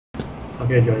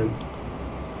Okay, join him.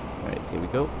 Right, here we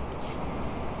go.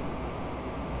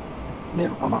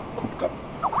 Nel amak kupka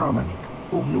kramanik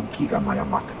umlukiga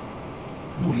mayamak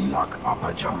nulilak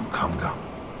apajam kamga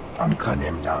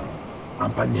amkanemnang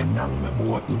ampanemnang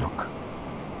memua inok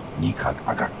nikag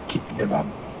agak kit lebab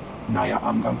naya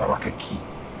amgam barakaki.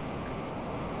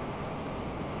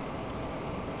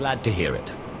 Glad to hear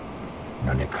it.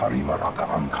 Nane kari maraka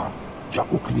amkan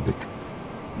jakuk libik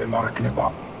memarak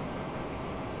lebab.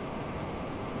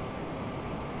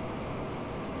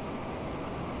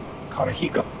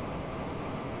 Karahiga.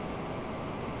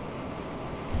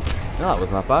 No, that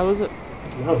wasn't that bad, was it?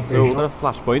 No, So we've got a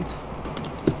flashpoint.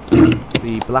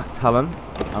 The Black Talon.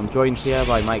 I'm joined here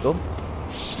by Michael,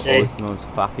 Hey. also known as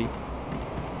Faffy.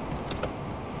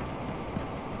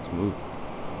 Let's move.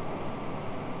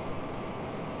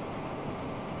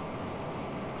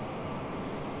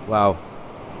 Wow.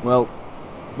 Well,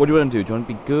 what do you want to do? Do you want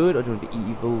to be good, or do you want to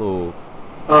be evil, or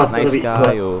it's nice gonna be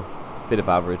guy, evil. or bit of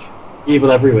average?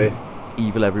 Evil every way.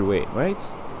 Evil every way, right?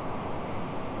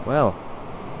 Well,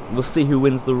 we'll see who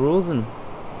wins the rules, and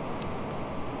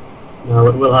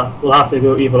No, we'll have to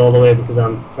go evil all the way because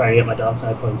I'm trying to get my dark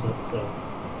side points up. So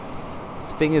the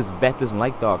thing is, Vet doesn't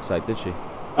like Darkseid, did she?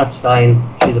 that's fine.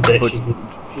 She's a bitch. But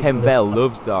she's Kemvel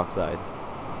loves Darkseid,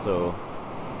 so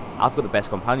I've got the best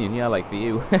companion here, like for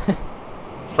you.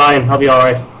 It's fine. I'll be all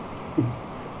right.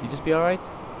 You just be alright?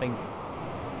 I think.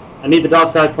 I need the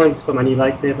dark side points for my new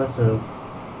lightsaber, so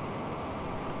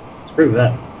screw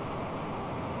that.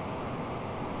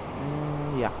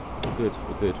 Yeah, we're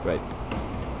good, right.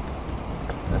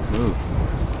 Let's move.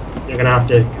 You're gonna have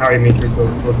to carry me through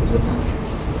most of this.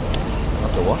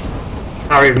 After what?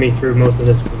 Carry me through most of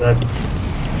this because I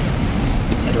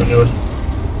don't know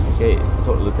it. Okay,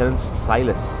 talk to Lieutenant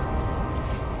Silas.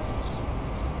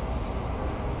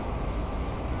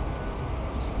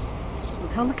 We'll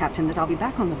tell the captain that I'll be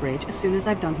back on the bridge as soon as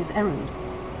I've done his errand.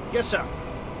 Yes, sir.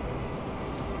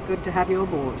 Good to have you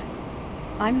aboard.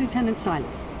 I'm Lieutenant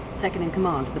Silas, second in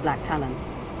command of the Black Talon.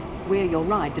 We're your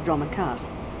ride to Drummond Cass.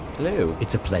 Hello.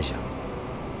 It's a pleasure.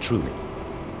 Truly.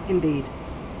 Indeed.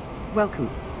 Welcome.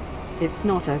 It's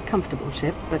not a comfortable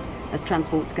ship, but as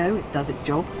transports go, it does its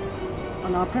job.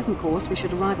 On our present course, we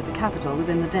should arrive at the capital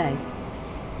within the day.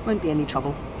 Won't be any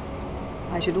trouble.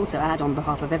 I should also add on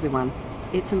behalf of everyone,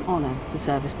 it's an honor to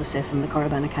service the Sith and the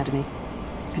Korriban Academy.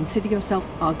 Consider yourself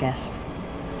our guest.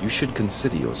 You should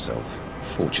consider yourself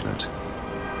fortunate.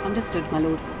 Understood, my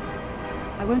lord.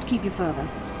 I won't keep you further.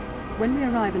 When we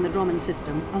arrive in the Drummond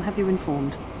system, I'll have you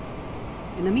informed.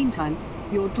 In the meantime,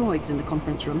 your droid's in the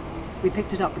conference room. We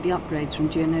picked it up with the upgrades from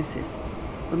Geonosis.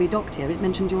 When we docked here, it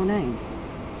mentioned your names.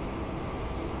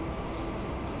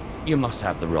 You must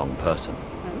have the wrong person.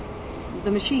 Oh?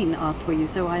 The machine asked for you,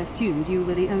 so I assumed you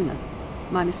were the owner.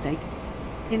 My mistake.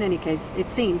 In any case,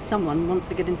 it seems someone wants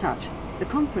to get in touch. The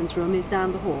conference room is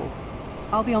down the hall.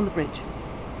 I'll be on the bridge.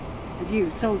 And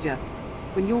you, soldier,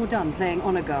 when you're done playing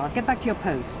honor guard, get back to your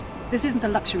post. This isn't a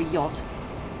luxury yacht.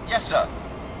 Yes, sir.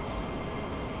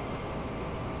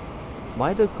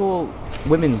 Why do they call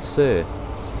women sir?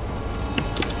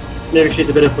 Maybe she's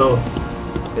a bit of both.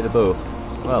 Bit of both.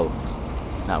 Well,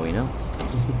 now we know.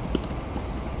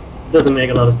 Doesn't make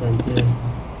a lot of sense, yeah.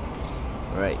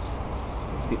 Right.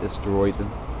 Let's beat this droid then.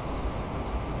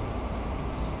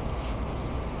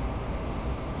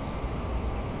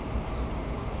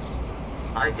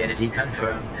 Identity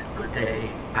confirmed. Good day.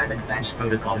 I'm Advanced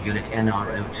Protocol Unit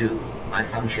NRO2. My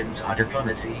functions are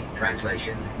diplomacy,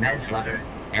 translation, manslaughter,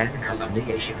 and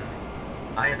calumniation.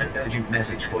 I have an urgent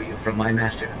message for you from my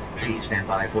master. Please stand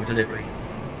by for delivery.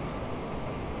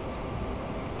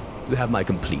 You have my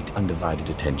complete, undivided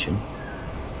attention.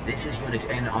 This is Unit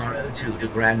NRO2 to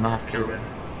Grand Moff Kilran.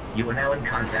 You are now in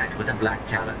contact with the Black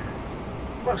Talon.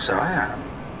 Well, so I am.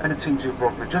 And it seems you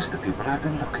brought me just the people I've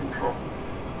been looking for.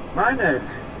 My name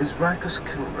is Rikus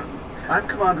Kilran. I'm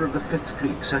commander of the 5th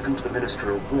Fleet, second to the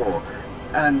Minister of War,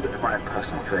 and my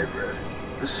personal favorite,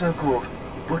 the so-called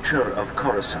Butcher of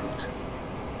Coruscant.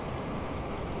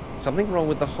 Something wrong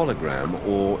with the hologram,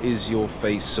 or is your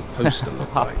face supposed to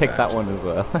look I'll like pick that one as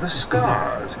well. The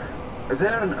scars,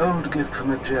 they're an old gift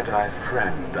from a Jedi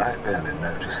friend. I barely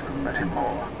notice them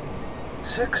anymore.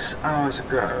 6 hours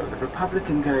ago, the Republic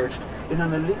engaged in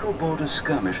an illegal border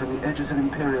skirmish on the edges of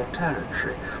Imperial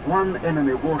territory. One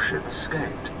enemy warship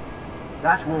escaped.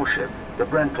 That warship, the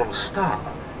Brental Star,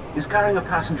 is carrying a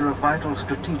passenger of vital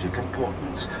strategic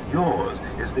importance. Yours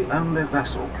is the only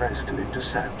vessel placed to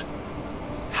intercept.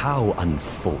 How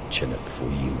unfortunate for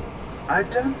you. I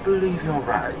don't believe you're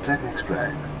right. Let me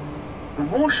explain. The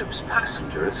warship's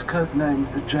passenger is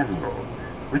codenamed the General.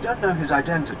 We don't know his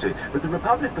identity, but the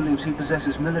Republic believes he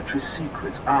possesses military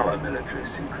secrets, our military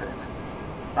secrets.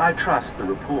 I trust the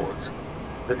reports.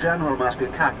 The General must be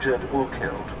captured or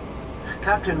killed.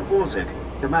 Captain Orzik,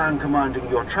 the man commanding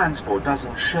your transport,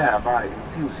 doesn't share my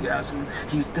enthusiasm.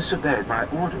 He's disobeyed my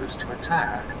orders to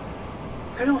attack.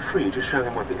 Feel free to show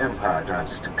him what the Empire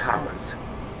does to cowards.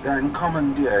 Then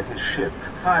commandeer his ship,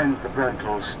 find the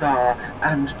Brental Star,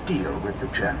 and deal with the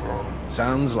General.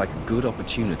 Sounds like a good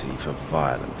opportunity for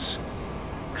violence.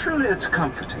 Truly it's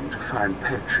comforting to find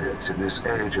patriots in this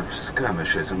age of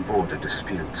skirmishes and border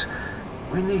disputes.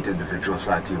 We need individuals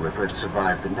like you if we're to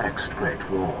survive the next great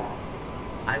war.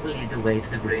 I will lead the way to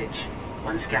the bridge.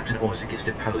 Once Captain Orzik is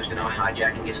deposed and our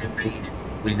hijacking is complete,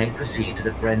 we may proceed to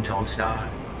the Brental Star.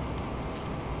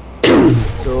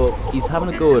 So he's having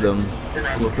a go at him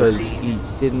because he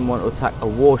didn't want to attack a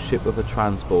warship with a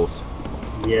transport.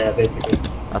 Yeah, basically.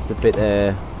 That's a bit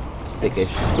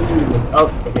dickish.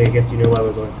 Oh, okay, I guess you know where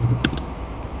we're going.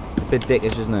 A bit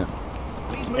dickish, isn't it?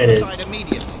 It is.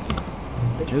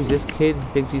 Who's this kid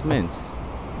who thinks he's mint?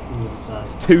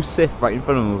 There's two Sith right in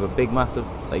front of him with a big massive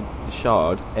like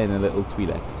shard and a little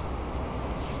Twi'lek.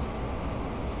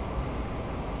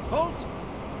 Halt!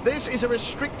 This is a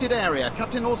restricted area.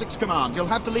 Captain Orzik's command. You'll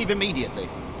have to leave immediately.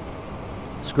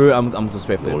 Screw it, I'm going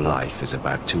straight for Your it. life is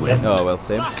about to end. Oh, well,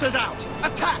 same. Blasters out!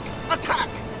 Attack! Attack!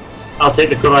 I'll take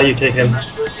the cover, you take him. We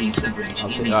must proceed to the bridge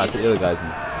immediately. Alright, take the other guys in.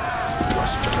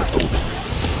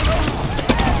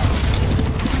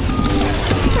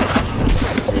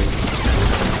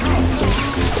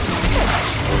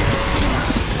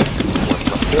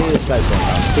 This guy's going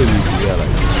down too easy, yeah,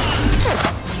 like.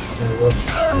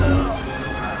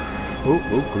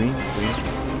 Oh, green.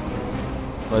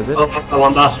 What is it? Oh, I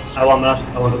want that. I want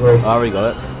the road. I already got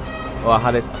it. Oh, I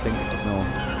had it, I think. No.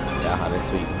 Yeah, I had it,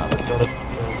 so you can have it. Got it.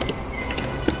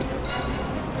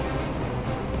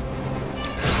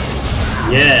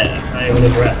 Yeah, I will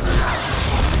address.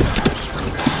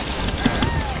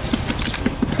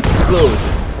 Explode!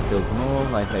 Kills them all,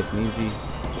 nice and easy.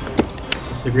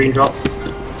 What's the green drop?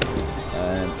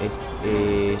 It's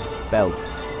a belt,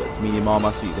 but it's medium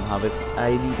armor, so you can have it.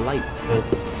 I need light.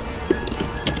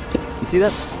 You see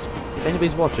that? If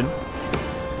anybody's watching,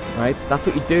 right? That's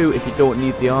what you do if you don't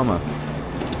need the armor.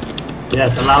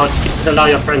 Yes, allow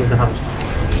your friends to have it.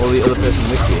 Or the other person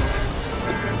with you.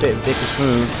 Bit of dickish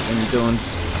move, and you don't.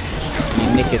 You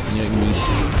nick it, and you don't need it.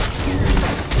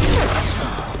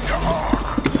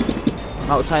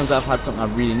 How many times I've had something I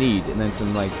really need, and then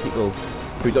some like people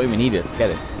who don't even need it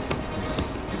get it. It's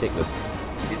just ridiculous.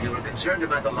 If you are concerned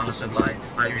about the loss of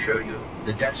life, I assure you,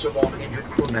 the deaths of all injured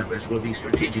crew members will be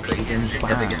strategically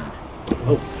insignificant.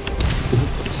 Oh.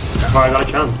 I got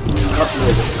a chance.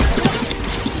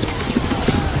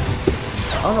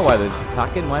 I don't know why they're just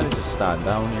attacking, why they just stand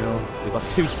down, you know? They've got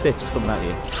two Siths coming at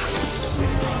you.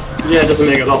 Yeah, it doesn't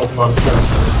make a lot of sense.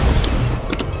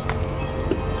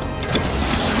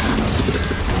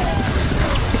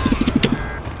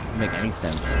 Doesn't make any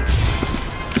sense.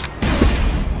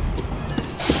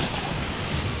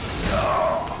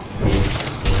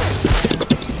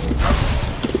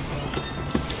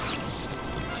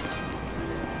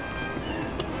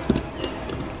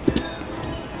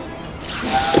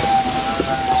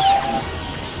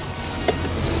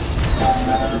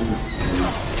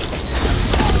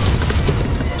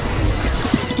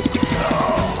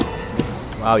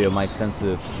 Wow, you're mic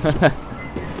sensitive.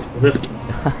 Is it?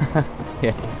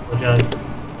 Yeah. Apologize.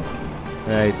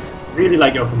 Right. Really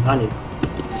like your companion.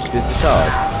 She's the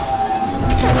shard.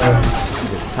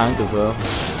 She's a tank as well.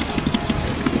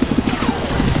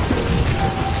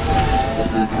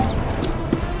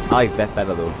 I like Beth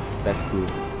better though. That's cool.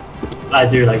 I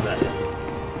do like that, yeah.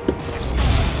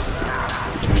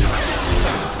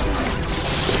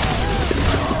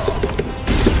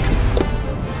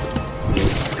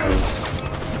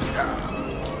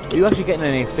 Are you actually getting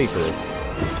any XP for this?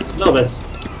 A little bit.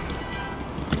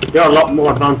 You're a lot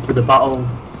more advanced with the battle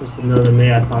system than me.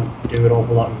 I can't do an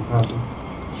awful lot in comparison.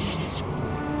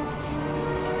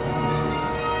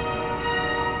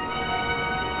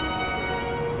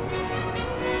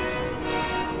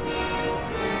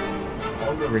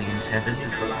 All Marines have been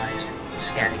neutralized,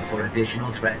 scanning for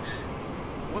additional threats.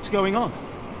 What's going on?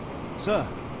 Sir,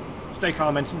 stay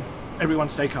calm, Ensign. Everyone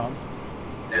stay calm.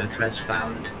 No threats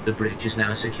found. The bridge is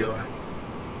now secure.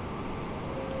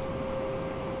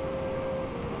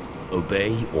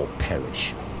 Obey or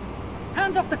perish.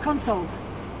 Hands off the consoles.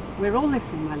 We're all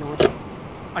listening, my lord.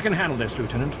 I can handle this,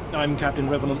 Lieutenant. I'm Captain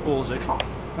Revenant Orzik.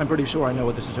 I'm pretty sure I know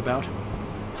what this is about.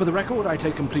 For the record, I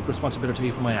take complete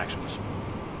responsibility for my actions.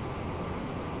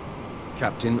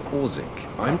 Captain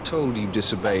Orzik, I'm told you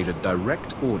disobeyed a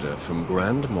direct order from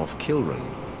Grand Moff Kilran.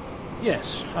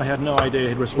 Yes, I had no idea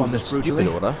he'd respond this brutally.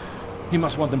 Order. He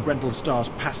must want the Brental Star's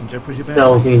passenger pretty badly.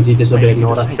 Still means he disobeyed an Maybe he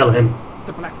order. just Kill hates him. me.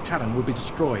 The Black Talon would be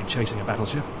destroyed chasing a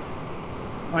battleship.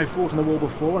 I've fought in the war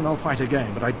before and I'll fight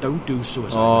again, but I don't do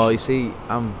suicide. Oh, you see,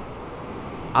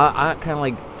 I kind of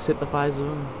like sympathise with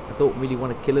him. I don't really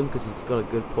want to kill him because he's got a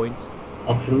good point.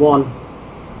 Option 1.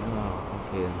 Oh,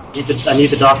 okay then. I need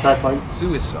the dark side points.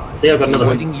 Suicide. See, I've got another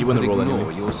one. Deciding you win the would roll ignore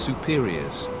anyway. your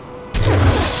superiors.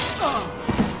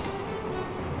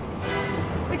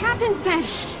 The captain's dead.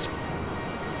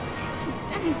 The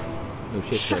captain's dead. No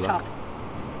shit, Shut Sherlock. up.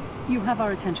 You have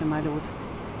our attention, my lord.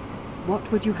 What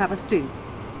would you have us do?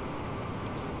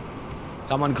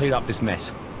 Someone clear up this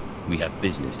mess. We have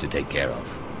business to take care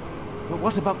of. But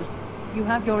what about the... You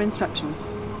have your instructions.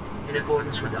 In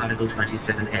accordance with Article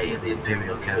 27A of the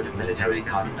Imperial Code of Military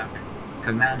Conduct,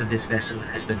 command of this vessel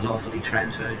has been lawfully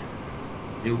transferred.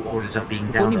 New orders are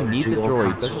being Don't even downloaded need to the your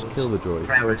droid, consoles. let's just kill the droid.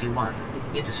 Priority 1,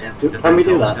 intercept Do- the can we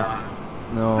do Brental that? Star.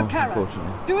 No, Bakara,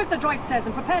 unfortunately. do as the droid says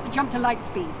and prepare to jump to light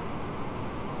speed.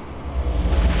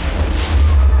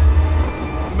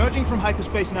 Emerging from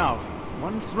hyperspace now.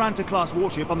 One Thranta-class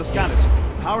warship on the scanners.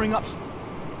 Powering up...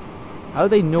 How do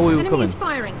they know we were Enemy coming? is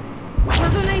firing.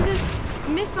 Weapon lasers,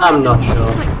 missiles, I'm not and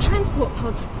sure. like transport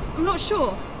pods. I'm not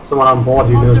sure. Someone on board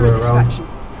who Pods knows are a we're around. distraction.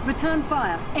 Return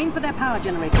fire. Aim for their power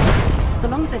generators. So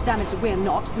long as they're damaged and we're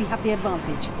not, we have the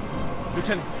advantage.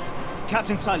 Lieutenant,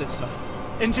 Captain Silas, sir.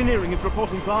 Engineering is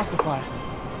reporting blaster fire.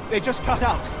 They just cut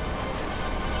out.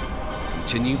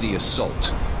 Continue the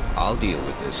assault. I'll deal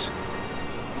with this.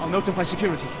 I'll notify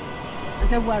security. And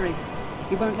don't worry,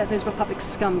 we won't let those Republic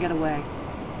scum get away.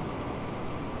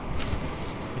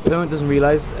 If anyone doesn't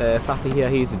realise, Faffy here,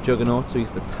 he's a juggernaut, so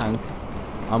he's the tank.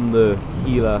 I'm the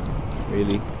healer,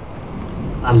 really.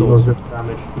 And So- those with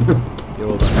damage. You're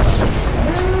all done.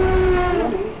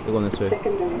 You're going this way.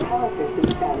 Secondary power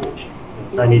systems damage.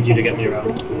 So I need you to get me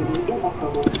around.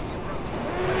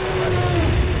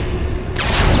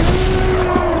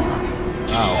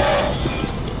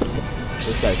 Wow.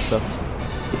 This guy sucked.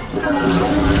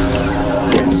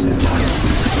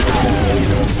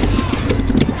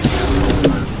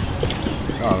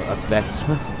 Oh, that's Vest.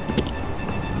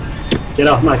 Get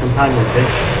off my companion,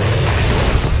 bitch.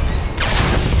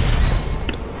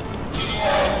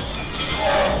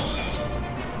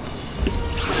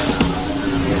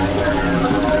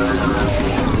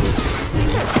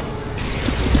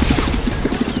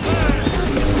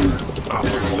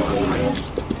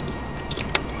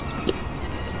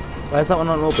 Why is that one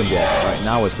not opened yet? Right,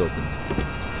 now it's opened.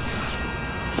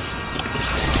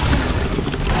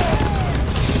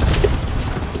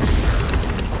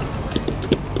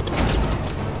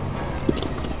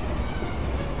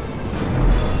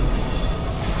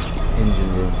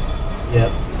 Engine room.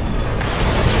 Yep.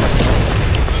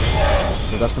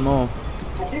 We got some more.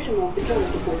 Additional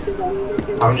security forces are needed in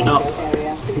the Apparently not. cargo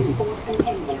area to enforce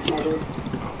containment measures.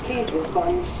 Please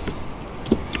respond.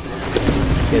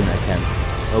 Get in there, Ken.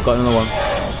 Oh, got another one.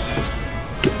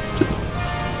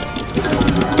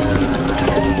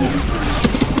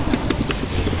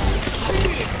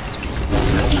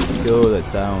 Go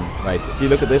that down. Right, if you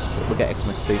look at this, we'll get X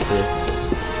XP for this.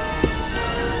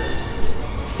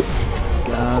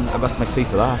 I got some XP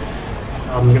for that.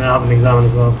 I'm gonna have an examine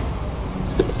as well.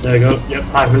 There we go. Yep,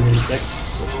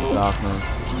 506.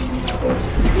 Darkness.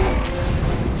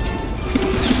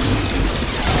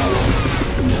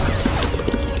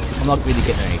 I'm not really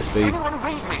getting any XP.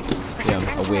 Yeah,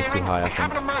 I'm way too high, I think.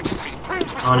 I'm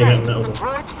only getting a little bit.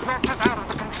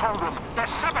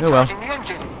 Oh well.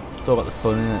 It's all about the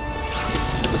fun, isn't it?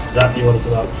 That's exactly what it's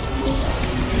about.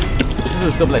 This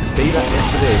was double XP that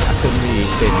yesterday. I couldn't really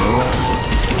say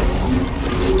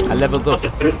no. I leveled up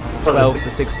 12 to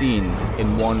 16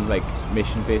 in one like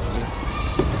mission basically.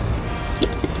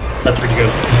 That's pretty good.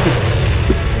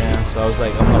 Yeah, so I was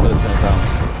like, I'm not gonna turn it down.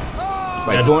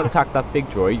 Right, Yeah. don't attack that big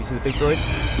droid. You see the big droid?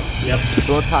 Yep.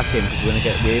 Don't attack him because we're gonna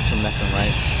get waves from left and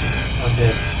right. Okay.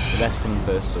 The left's coming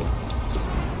first, so.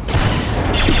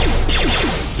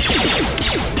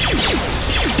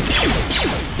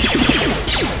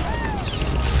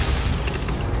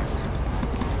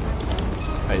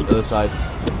 Right, the other side.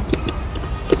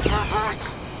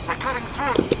 We're cutting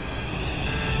through.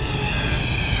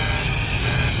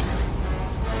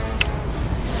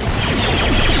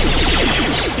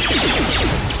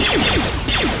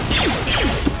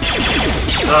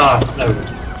 Ah, there we go.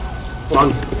 Come on.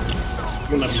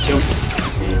 You won't let me jump.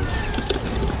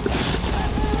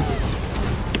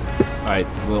 Alright,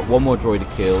 we've got one more droid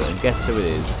to kill, and guess who it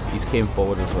is? He's came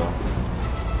forward as well.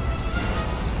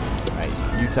 Right,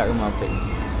 You take them, I'll take them.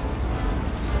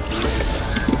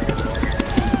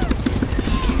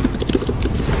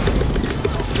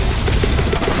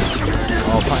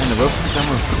 Oh, fighting the rope,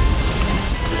 camera.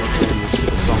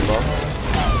 Super strong boss.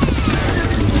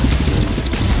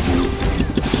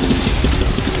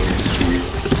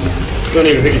 Don't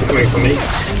even think it's coming from me.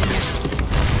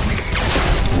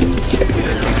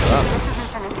 This is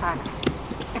Lieutenant Silas.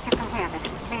 If you can hear this,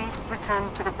 please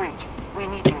return to the bridge. We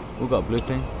need you. We've got a blue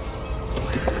thing.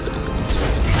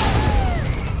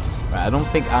 Right, I don't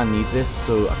think I need this,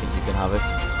 so I think you can have it.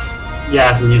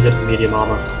 Yeah, I can use it as medium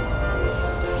armor.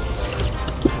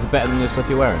 Is it better than the stuff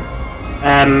you're wearing?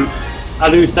 I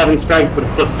lose 7 strength, but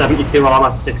plus 72 armor,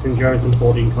 6 endurance, and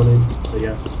 14 cunning. So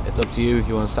yes. It's up to you if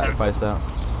you want to sacrifice that.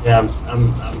 Yeah,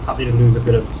 I'm happy to lose a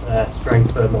bit of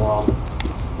strength for more armor.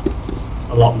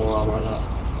 A lot more armor like that.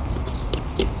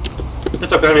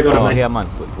 It's okay, we got oh, a nice. yeah, man.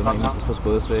 We're not supposed to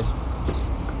go this way.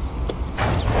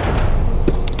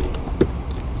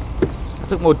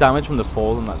 I took more damage from the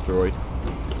fall than that droid.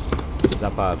 Is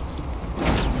that bad?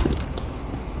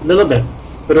 A little bit,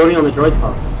 but only on the droid's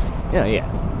part. Yeah, yeah.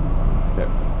 Fair.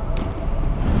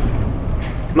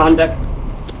 Command deck.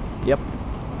 Yep.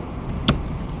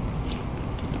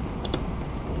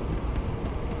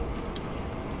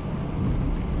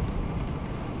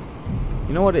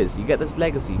 You know what it is? You get this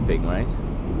legacy thing, right?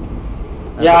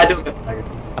 Yeah, I do get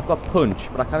legacy. I've got punch,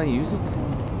 but I can't use it.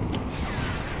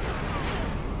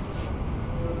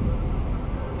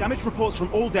 Damage reports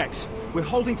from all decks. We're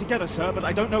holding together, sir, but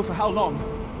I don't know for how long.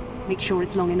 Make sure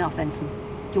it's long enough, Ensign.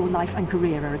 Your life and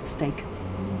career are at stake.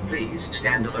 Please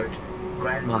stand alert.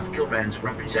 Grand Moff Kilran's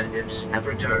representatives have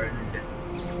returned.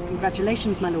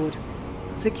 Congratulations, my lord.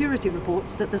 Security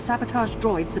reports that the sabotage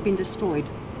droids have been destroyed.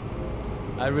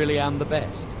 I really am the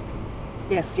best.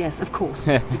 Yes, yes, of course.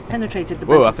 Penetrated the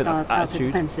Whoa, Battle Star's outer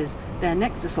defenses. Their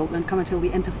next assault won't come until we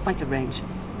enter fighter range.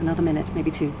 Another minute, maybe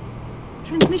 2.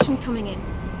 Transmission coming in.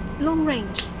 Long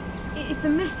range. It's a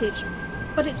message,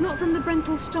 but it's not from the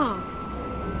Brental Star.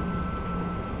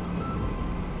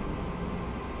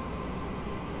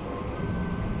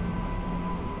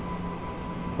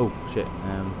 Oh, shit.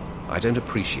 I don't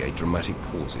appreciate dramatic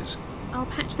pauses. I'll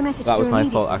patch the message That was through my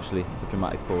immediately. fault, actually. The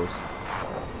dramatic pause.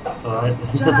 Alright.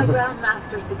 Jedi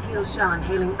Grandmaster Satil Shan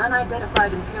hailing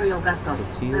unidentified Imperial vessel.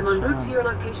 Satil I'm en route Shan. to your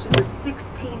location with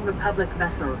 16 Republic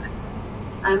vessels.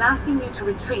 I'm asking you to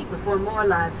retreat before more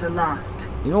lives are lost.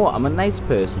 You know what? I'm a nice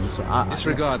person, so I...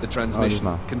 Disregard the transmission.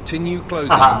 no. Continue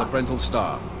closing on the Brental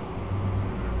Star.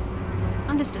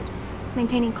 Understood.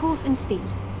 Maintaining course and speed.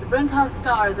 The Brental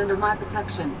Star is under my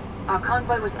protection. Our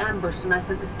convoy was ambushed and I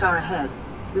sent the Star ahead.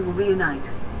 We will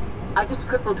reunite. I just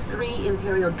crippled 3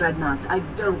 Imperial dreadnoughts. I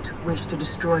don't wish to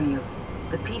destroy you.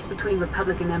 The peace between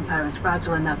Republic and Empire is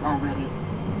fragile enough already.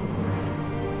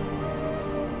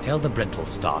 Tell the Brental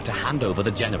Star to hand over the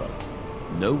General.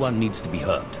 No one needs to be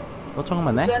hurt. What's wrong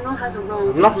with my The neck? General has a role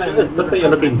I'm to not play. sure. It looks like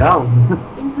you're looking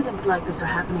down. Incidents like this are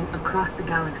happening across the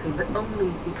galaxy, but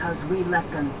only because we let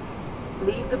them.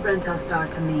 Leave the Brental Star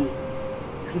to me.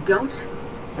 If you don't,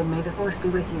 then may the Force be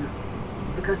with you.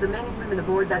 Because the men and women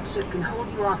aboard that ship can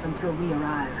hold you off until we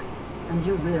arrive. And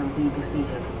you will be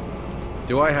defeated.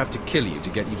 Do I have to kill you to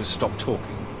get you to stop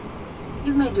talking?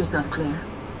 You've made yourself clear.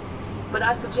 But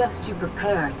I suggest you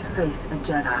prepare to face a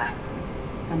Jedi.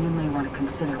 And you may want to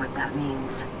consider what that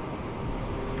means.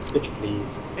 Bitch,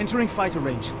 please. Entering fighter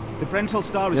range. The Brental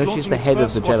Star is You know, she's launching the its head of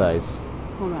first the squadron. Jedis.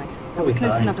 Alright. That'll We're be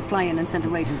close fine. enough to fly in and send a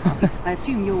raiding party. I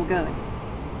assume you're going.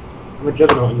 I'm a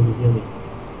juggernaut and you can hear me.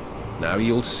 Now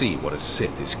you'll see what a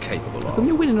Sith is capable How come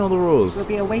you're of. winning all the roles? We'll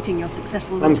be awaiting your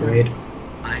successful Some return. grade.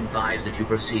 I advise that you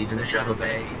proceed to the shuttle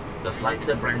bay. The flight to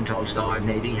the Brental Star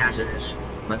may be hazardous,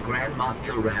 but Grand Moff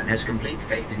Kilran has complete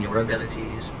faith in your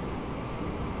abilities.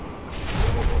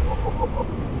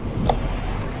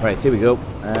 Right, here we go.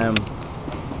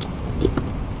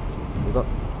 We've got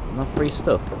enough free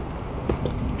stuff.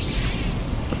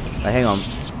 Right, hang on.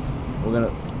 We're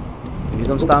gonna... You're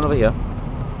gonna stand over here.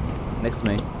 Next to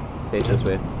me. Face this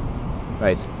way.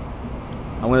 Right.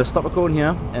 I'm gonna stop recording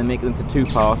here and make it into 2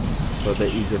 parts so a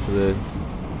bit easier for the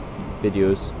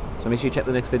videos. So make sure you check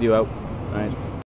the next video out. Alright.